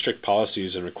very strict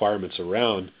policies and requirements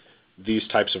around these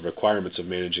types of requirements of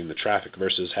managing the traffic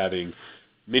versus having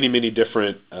many, many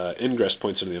different ingress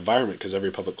points in the environment, because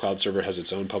every public cloud server has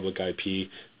its own public IP.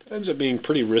 That ends up being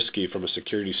pretty risky from a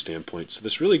security standpoint. So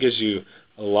this really gives you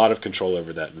a lot of control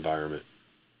over that environment.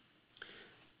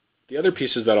 The other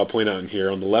pieces that I'll point out in here,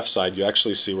 on the left side, you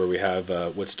actually see where we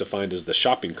have what's defined as the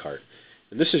shopping cart.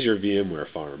 And this is your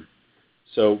VMware farm.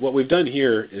 So what we've done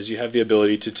here is you have the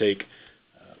ability to take,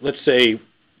 let's say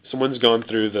someone's gone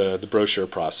through the brochure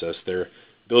process. They're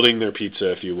building their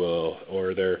pizza, if you will,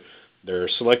 or they're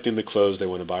selecting the clothes they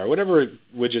want to buy, or whatever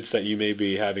widgets that you may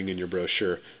be having in your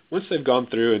brochure. Once they've gone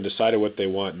through and decided what they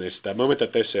want, and that moment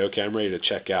that they say, okay, I'm ready to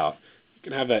check out, you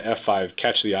can have that F5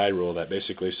 catch the eye rule that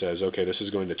basically says, okay, this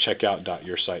is going to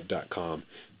checkout.yoursite.com. And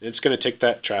it's going to take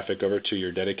that traffic over to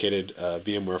your dedicated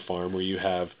VMware farm where you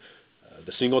have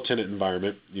the single tenant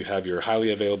environment, you have your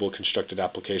highly available constructed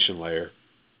application layer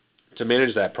to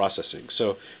manage that processing.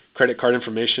 So credit card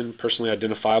information, personally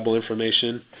identifiable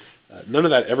information, none of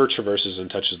that ever traverses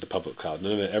and touches the public cloud.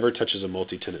 None of that ever touches a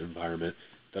multi-tenant environment.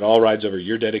 That all rides over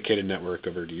your dedicated network,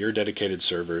 over to your dedicated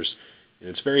servers. And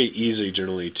it's very easy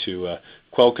generally to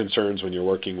quell concerns when you're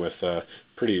working with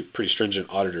pretty stringent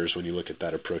auditors when you look at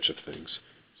that approach of things.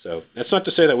 So that's not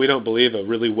to say that we don't believe a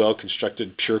really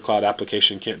well-constructed pure cloud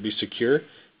application can't be secure,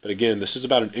 but again, this is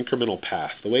about an incremental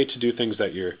path, the way to do things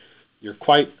that you're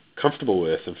quite comfortable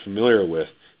with and familiar with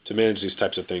to manage these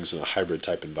types of things in a hybrid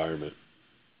type environment.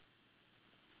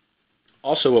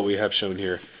 Also, what we have shown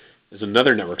here is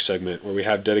another network segment where we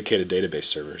have dedicated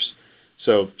database servers.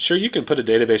 So sure, you can put a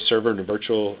database server in a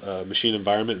virtual machine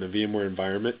environment, in a VMware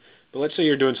environment, but let's say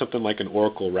you're doing something like an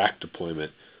Oracle rack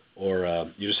deployment, or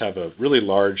you just have a really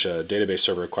large database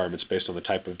server requirements based on the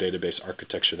type of database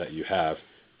architecture that you have.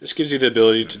 This gives you the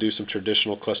ability to do some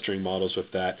traditional clustering models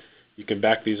with that. You can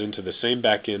back these into the same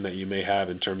backend that you may have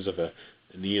in terms of a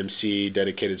an EMC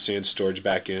dedicated SAN storage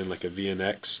backend like a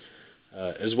VNX,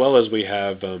 as well as we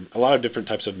have a lot of different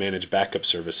types of managed backup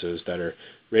services that are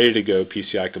ready to go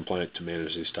PCI compliant to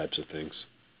manage these types of things.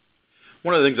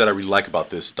 One of the things that I really like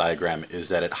about this diagram is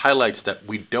that it highlights that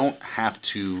we don't have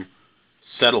to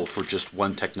settle for just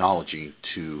one technology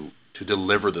to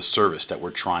deliver the service that we're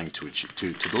trying to achieve,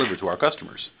 to deliver to our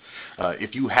customers.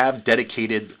 If you have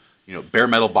dedicated, bare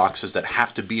metal boxes that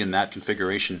have to be in that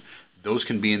configuration, those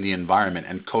can be in the environment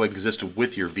and coexist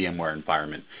with your VMware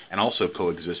environment, and also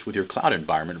coexist with your cloud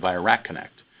environment via Rack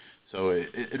Connect. So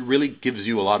it really gives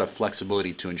you a lot of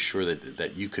flexibility to ensure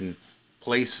that you can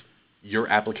place your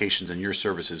applications and your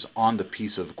services on the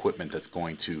piece of equipment that's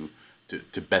going to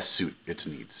best suit its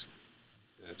needs.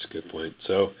 That's a good point.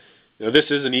 So, this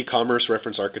is an e-commerce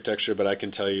reference architecture, but I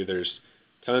can tell you there's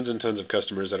tons and tons of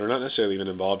customers that are not necessarily even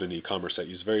involved in e-commerce that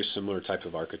use very similar type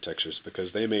of architectures,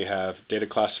 because they may have data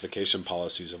classification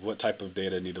policies of what type of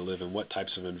data need to live in what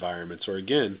types of environments, or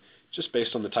again, just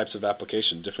based on the types of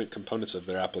application, different components of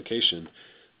their application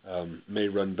may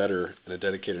run better in a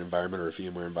dedicated environment or a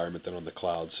VMware environment than on the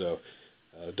cloud. So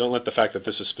don't let the fact that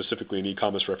this is specifically an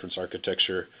e-commerce reference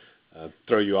architecture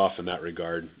throw you off in that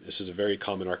regard. This is a very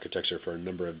common architecture for a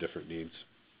number of different needs.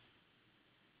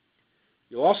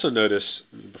 You'll also notice,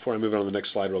 before I move on to the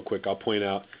next slide real quick, I'll point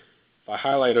out, if I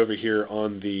highlight over here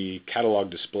on the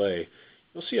catalog display,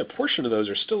 you'll see a portion of those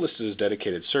are still listed as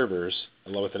dedicated servers,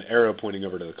 along with an arrow pointing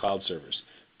over to the cloud servers.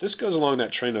 This goes along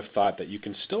that train of thought that you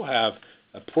can still have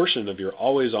a portion of your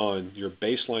always-on, your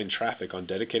baseline traffic on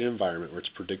dedicated environment where it's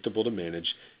predictable to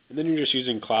manage, and then you're just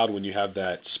using cloud when you have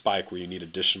that spike where you need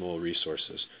additional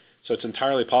resources. So it's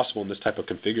entirely possible in this type of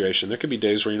configuration. There could be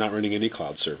days where you're not running any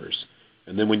cloud servers,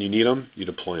 and then when you need them, you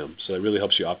deploy them. So it really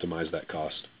helps you optimize that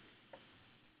cost.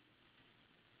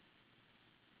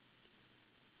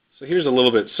 So here's a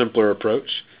little bit simpler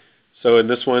approach. So in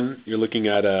this one, you're looking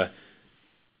at a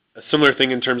similar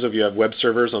thing in terms of you have web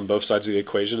servers on both sides of the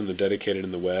equation, and the dedicated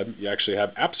and the web. You actually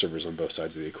have app servers on both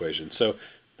sides of the equation. So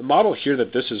the model here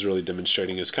that this is really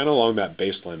demonstrating is kind of along that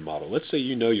baseline model. Let's say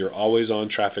you know your always-on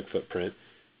traffic footprint.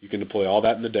 You can deploy all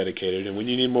that in the dedicated, and when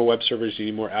you need more web servers, you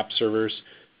need more app servers,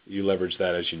 you leverage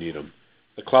that as you need them.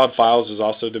 The cloud files is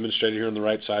also demonstrated here on the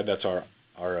right side. That's our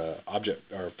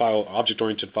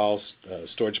object-oriented files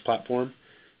storage platform.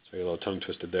 So you're a little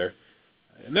tongue-twisted there.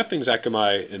 And that thing's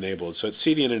Akamai enabled. So it's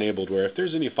CDN enabled, where if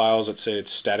there's any files, let's say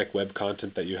it's static web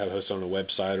content that you have hosted on a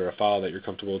website, or a file that you're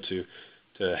comfortable to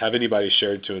have anybody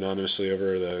shared to anonymously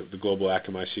over the global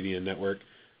Akamai CDN network,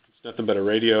 it's nothing but a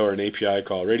radio or an API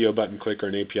call, radio button click or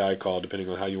an API call, depending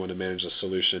on how you want to manage the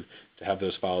solution, to have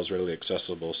those files readily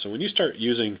accessible. So when you start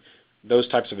using those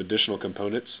types of additional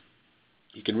components,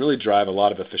 you can really drive a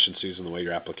lot of efficiencies in the way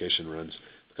your application runs.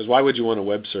 Because why would you want a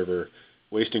web server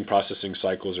wasting processing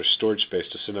cycles or storage space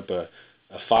to send up a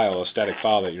file, a static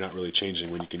file that you're not really changing,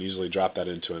 when you can easily drop that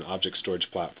into an object storage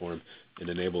platform and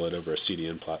enable it over a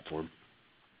CDN platform?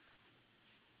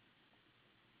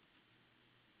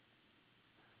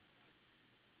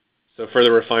 So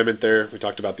further refinement there, we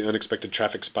talked about the unexpected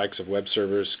traffic spikes of web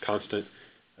servers, constant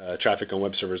traffic on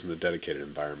web servers in the dedicated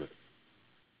environment.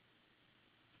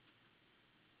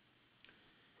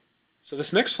 So this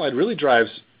next slide really drives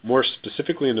more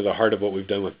specifically into the heart of what we've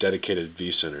done with dedicated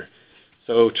vCenter.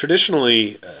 So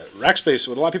traditionally, Rackspace,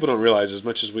 what a lot of people don't realize, as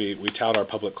much as we tout our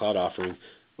public cloud offering,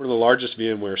 we're one of the largest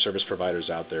VMware service providers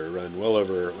out there. We run well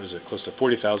over, close to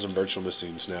 40,000 virtual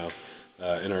machines now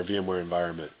in our VMware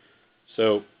environment.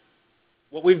 So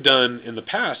what we've done in the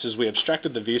past is we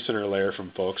abstracted the vCenter layer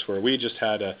from folks, where we just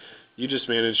had you just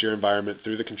managed your environment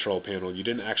through the control panel. You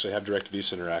didn't actually have direct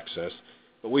vCenter access.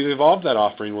 But we've evolved that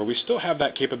offering where we still have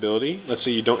that capability. Let's say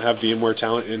you don't have VMware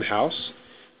talent in-house,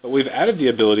 but we've added the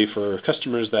ability for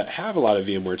customers that have a lot of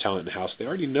VMware talent in-house. They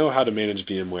already know how to manage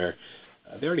VMware.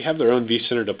 They already have their own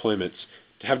vCenter deployments,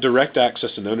 to have direct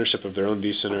access and ownership of their own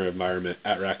vCenter environment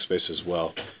at Rackspace as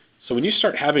well. So when you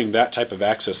start having that type of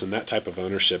access and that type of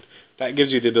ownership, that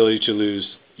gives you the ability to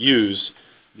use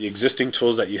the existing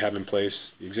tools that you have in place,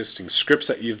 the existing scripts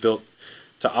that you've built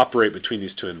to operate between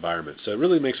these two environments. So it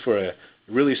really makes for a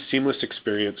really seamless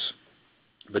experience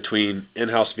between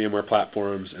in-house VMware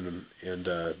platforms and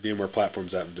VMware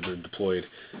platforms that have been deployed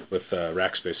with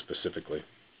Rackspace specifically.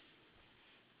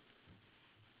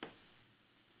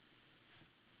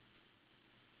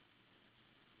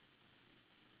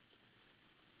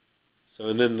 So,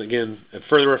 and then again, at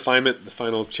further refinement, the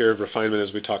final tier of refinement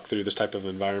as we talk through this type of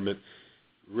environment,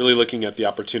 really looking at the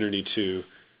opportunity to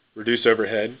reduce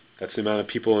overhead. That's the amount of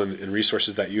people and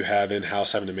resources that you have in-house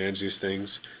having to manage these things.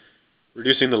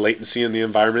 Reducing the latency in the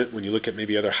environment when you look at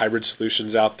maybe other hybrid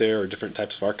solutions out there or different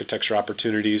types of architecture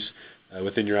opportunities.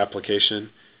 within your application.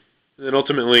 And then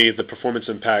ultimately, the performance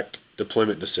impact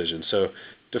deployment decision. So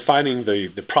defining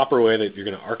the proper way that you're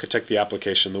going to architect the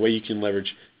application, the way you can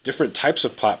leverage different types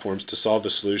of platforms to solve the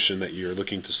solution that you're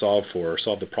looking to solve for, or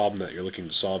solve the problem that you're looking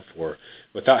to solve for,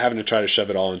 without having to try to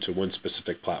shove it all into one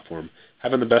specific platform.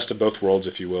 Having the best of both worlds,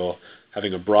 if you will,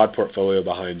 having a broad portfolio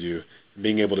behind you, and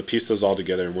being able to piece those all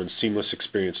together in one seamless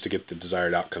experience to get the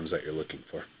desired outcomes that you're looking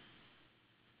for.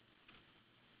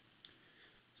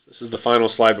 This is the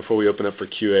final slide before we open up for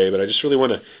QA, but I just really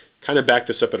want to kind of back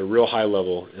this up at a real high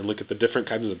level and look at the different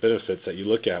kinds of benefits that you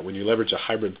look at when you leverage a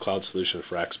hybrid cloud solution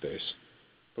for Rackspace.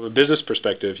 From a business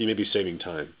perspective, you may be saving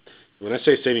time. When I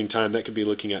say saving time, that could be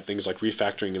looking at things like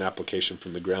refactoring an application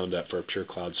from the ground up for a pure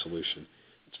cloud solution.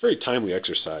 It's a very timely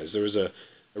exercise. There was a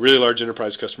really large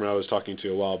enterprise customer I was talking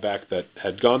to a while back that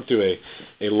had gone through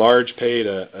a large paid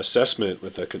assessment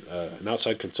with an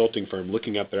outside consulting firm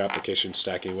looking at their application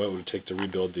stack and what it would take to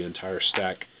rebuild the entire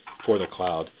stack for the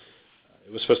cloud.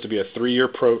 It was supposed to be a 3-year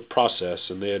process,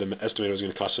 and they had estimated it was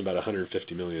going to cost them about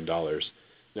 $150 million.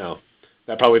 Now,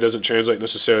 that probably doesn't translate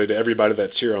necessarily to everybody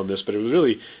that's here on this, but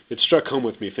it struck home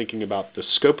with me thinking about the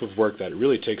scope of work that it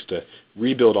really takes to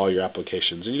rebuild all your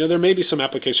applications. And there may be some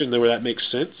applications where that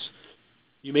makes sense.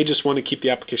 You may just want to keep the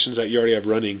applications that you already have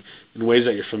running in ways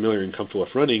that you're familiar and comfortable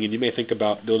with running, and you may think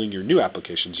about building your new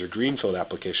applications, your greenfield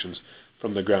applications,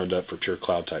 from the ground up for pure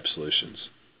cloud type solutions.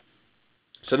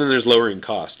 So then there's lowering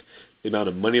cost, the amount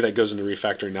of money that goes into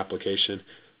refactoring an application.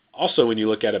 Also, when you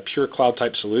look at a pure cloud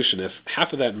type solution, if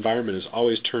half of that environment is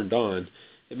always turned on,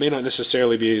 it may not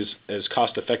necessarily be as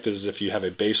cost effective as if you have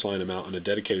a baseline amount on a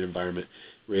dedicated environment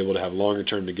where you're able to have longer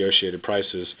term negotiated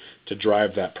prices to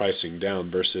drive that pricing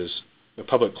down versus a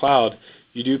public cloud.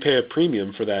 You do pay a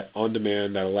premium for that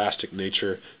on-demand, that elastic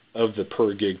nature of the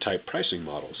per gig type pricing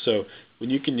model. So when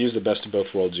you can use the best of both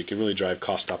worlds, you can really drive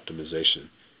cost optimization.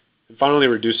 And finally,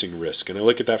 reducing risk. And I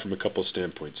look at that from a couple of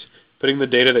standpoints. Putting the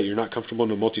data that you're not comfortable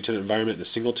in a multi-tenant environment in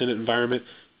a single-tenant environment.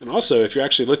 And also, if you're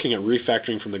actually looking at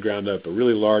refactoring from the ground up, a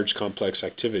really large, complex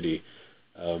activity,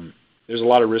 there's a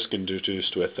lot of risk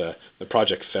introduced with the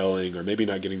project failing or maybe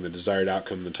not getting the desired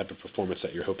outcome, the type of performance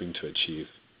that you're hoping to achieve.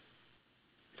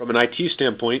 From an IT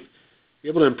standpoint,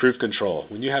 you're able to improve control.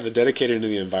 When you have a dedicated into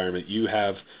the environment, you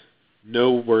have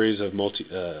no worries of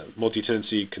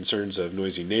multi-tenancy, concerns of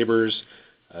noisy neighbors.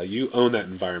 You own that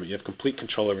environment. You have complete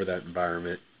control over that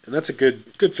environment. And that's a good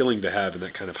feeling to have in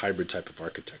that kind of hybrid type of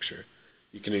architecture.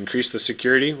 You can increase the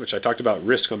security, which I talked about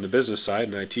risk on the business side.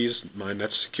 In IT's mind,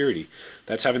 that's security.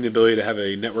 That's having the ability to have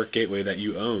a network gateway that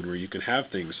you own where you can have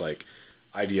things like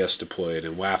IDS deployed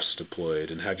and WAFs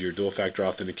deployed and have your dual factor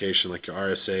authentication like your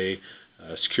RSA,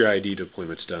 secure ID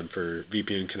deployments done for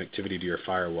VPN connectivity to your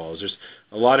firewalls. There's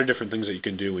a lot of different things that you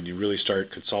can do when you really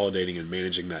start consolidating and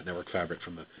managing that network fabric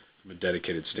from a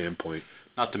dedicated standpoint.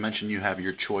 Not to mention you have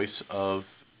your choice of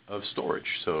storage.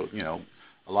 So,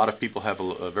 a lot of people have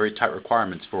a very tight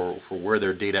requirements for where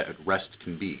their data at rest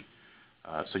can be.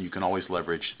 So you can always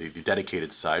leverage the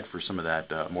dedicated side for some of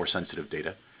that more sensitive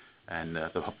data. And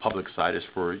the public side is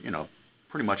for,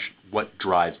 pretty much what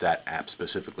drives that app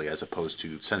specifically as opposed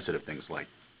to sensitive things like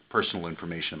personal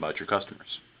information about your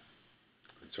customers.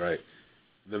 That's right.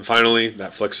 And then finally,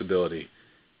 that flexibility.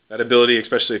 That ability,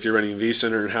 especially if you're running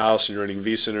vCenter in-house and you're running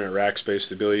vCenter at Rackspace,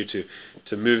 the ability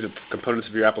to move the components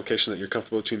of your application that you're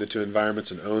comfortable between the two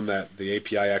environments and own the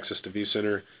API access to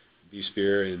vCenter,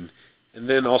 vSphere, and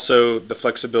then also the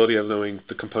flexibility of knowing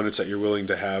the components that you're willing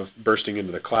to have bursting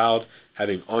into the cloud,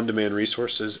 having on-demand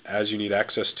resources as you need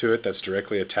access to it that's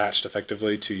directly attached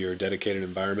effectively to your dedicated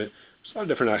environment. There's a lot of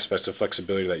different aspects of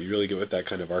flexibility that you really get with that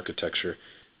kind of architecture.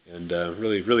 And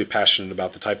really passionate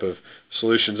about the type of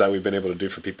solutions that we've been able to do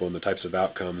for people and the types of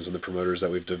outcomes and the promoters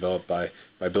that we've developed by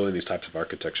building these types of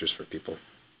architectures for people.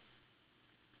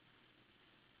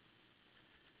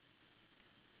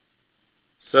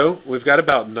 So we've got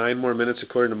about 9 more minutes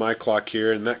according to my clock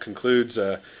here, and that concludes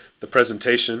the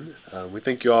presentation. We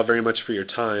thank you all very much for your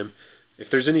time. If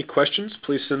there's any questions,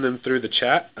 please send them through the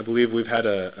chat. I believe we've had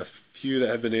a few that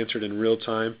have been answered in real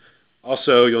time.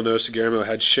 Also, you'll notice Guillermo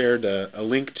had shared a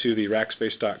link to the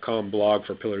Rackspace.com blog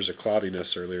for Pillars of Cloudiness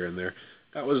earlier in there.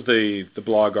 That was the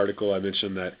blog article I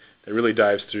mentioned that really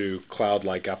dives through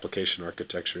cloud-like application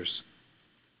architectures.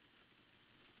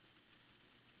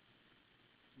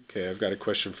 Okay, I've got a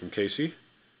question from Casey.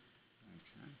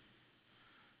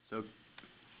 Okay.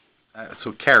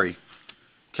 So Carrie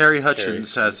Hutchins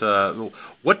says,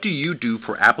 what do you do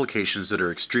for applications that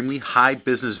are extremely high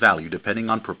business value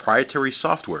depending on proprietary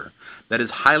software that is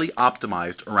highly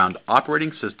optimized around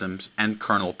operating systems and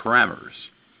kernel parameters,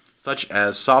 such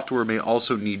as software may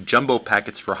also need jumbo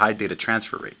packets for high data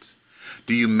transfer rates?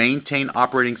 Do you maintain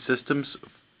operating systems,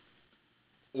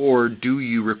 or do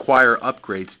you require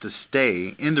upgrades to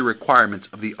stay in the requirements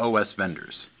of the OS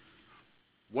vendors?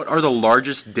 What are the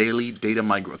largest daily data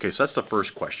migrations? Okay, so that's the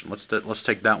first question. Let's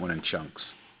take that one in chunks.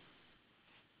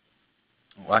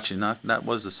 Well, actually, that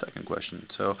was the second question.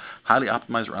 So, highly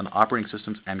optimized around operating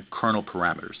systems and kernel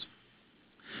parameters.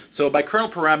 So, by kernel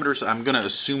parameters, I'm going to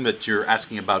assume that you're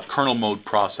asking about kernel mode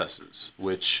processes,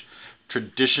 which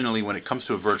traditionally, when it comes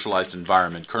to a virtualized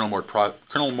environment, kernel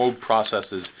mode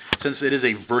processes, since it is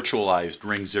a virtualized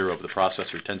ring 0 of the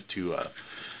processor, tends to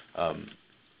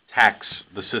tax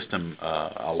the system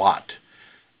a lot.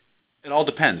 It all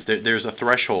depends. There's a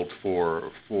threshold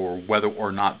for whether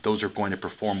or not those are going to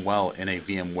perform well in a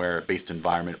VMware-based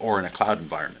environment or in a cloud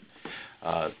environment.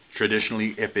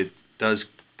 Traditionally, if it does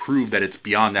prove that it's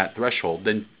beyond that threshold,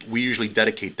 then we usually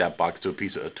dedicate that box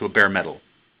to a bare metal.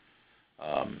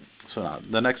 So now,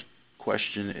 the next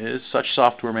question is, such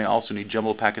software may also need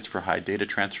jumbo packets for high data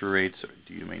transfer rates. Or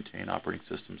do you maintain operating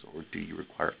systems, or do you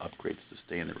require upgrades to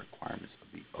stay in the requirements of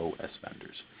the OS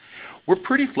vendors? We're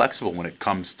pretty flexible when it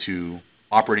comes to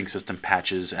operating system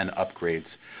patches and upgrades.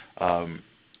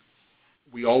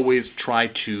 We always try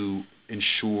to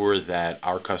ensure that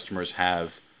our customers have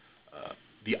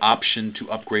the option to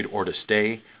upgrade or to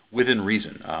stay within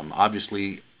reason.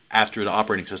 Obviously, after the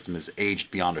operating system is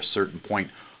aged beyond a certain point,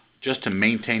 just to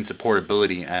maintain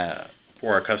supportability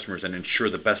for our customers and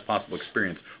ensure the best possible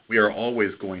experience, we are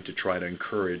always going to try to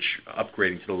encourage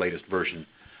upgrading to the latest version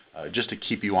just to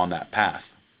keep you on that path.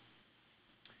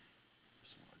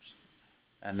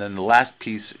 And then the last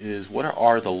piece is, what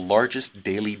are the largest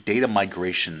daily data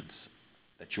migrations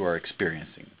that you are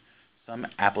experiencing? Some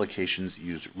applications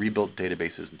use rebuilt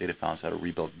databases and data files that are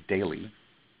rebuilt daily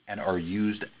and are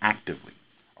used actively.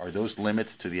 Are those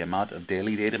limits to the amount of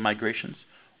daily data migrations?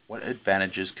 What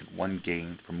advantages can one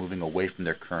gain from moving away from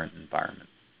their current environment?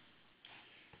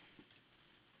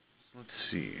 Let's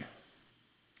see.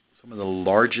 Some of the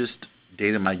largest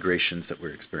data migrations that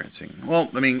we're experiencing. Well,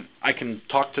 I mean, I can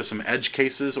talk to some edge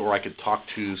cases, or I could talk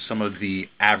to some of the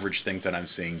average things that I'm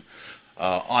seeing.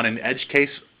 On an edge case,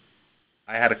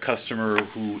 I had a customer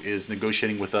who is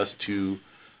negotiating with us to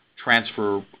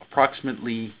transfer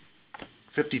approximately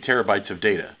 50 terabytes of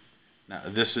data. Now,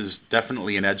 this is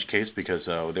definitely an edge case because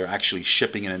they're actually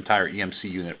shipping an entire EMC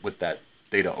unit with that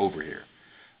data over here.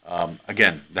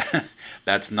 Again,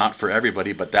 that's not for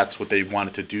everybody, but that's what they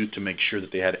wanted to do to make sure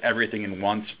that they had everything in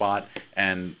one spot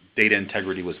and data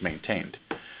integrity was maintained.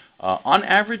 On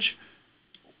average,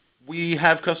 we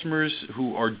have customers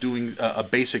who are doing a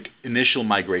basic initial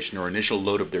migration or initial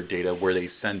load of their data where they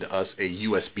send us a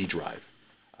USB drive.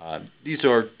 These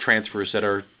are transfers that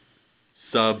are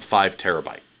sub 5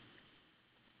 terabyte.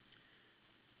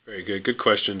 Very good. Good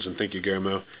questions, and thank you,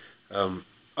 Guillermo.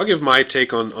 I'll give my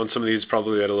take on some of these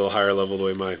probably at a little higher level, the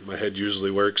way my head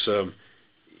usually works.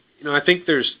 I think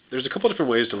there's a couple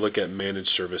different ways to look at managed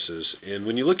services. And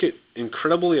when you look at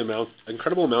incredible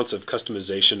amounts of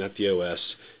customization at the OS,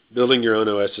 building your own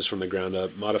OSs from the ground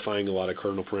up, modifying a lot of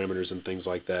kernel parameters and things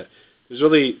like that, there's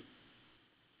really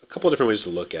a couple different ways to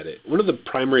look at it. One of the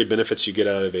primary benefits you get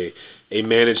out of a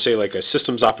managed, say like a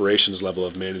systems operations level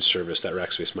of managed service that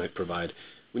Rackspace might provide,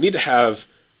 we need to have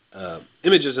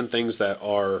images and things that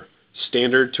are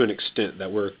standard to an extent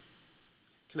that we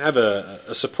can have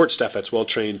a support staff that's well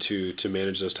trained to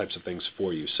manage those types of things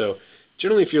for you. So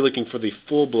generally, if you're looking for the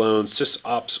full-blown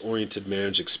sysops oriented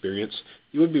managed experience,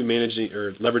 you would be managing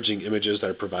or leveraging images that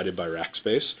are provided by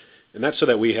Rackspace, and that's so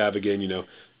that we have, again,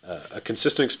 a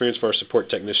consistent experience for our support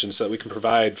technicians so that we can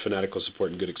provide fanatical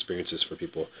support and good experiences for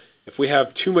people. If we have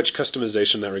too much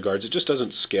customization in that regards, it just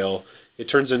doesn't scale. It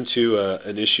turns into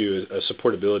an issue, a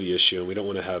supportability issue, and we don't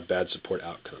want to have bad support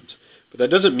outcomes. But that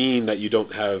doesn't mean that you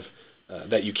don't have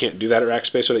that you can't do that at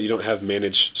Rackspace or that you don't have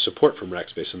managed support from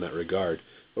Rackspace in that regard.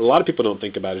 What a lot of people don't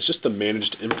think about is just the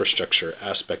managed infrastructure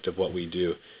aspect of what we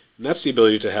do. And that's the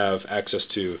ability to have access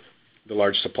to the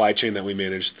large supply chain that we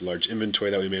manage, the large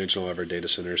inventory that we manage in all of our data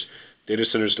centers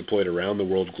deployed around the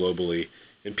world globally,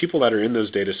 and people that are in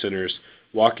those data centers,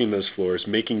 walking those floors,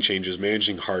 making changes,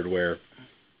 managing hardware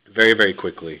very, very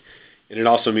quickly. And it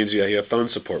also means you have phone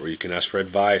support where you can ask for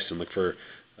advice and look for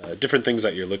different things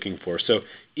that you're looking for. So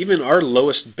even our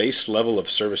lowest base level of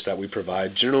service that we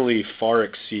provide generally far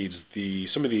exceeds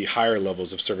some of the higher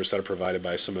levels of service that are provided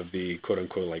by some of the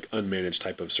quote-unquote like unmanaged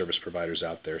type of service providers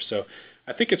out there. So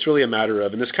I think it's really a matter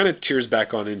of, and this kind of tears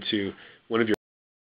back on into one of your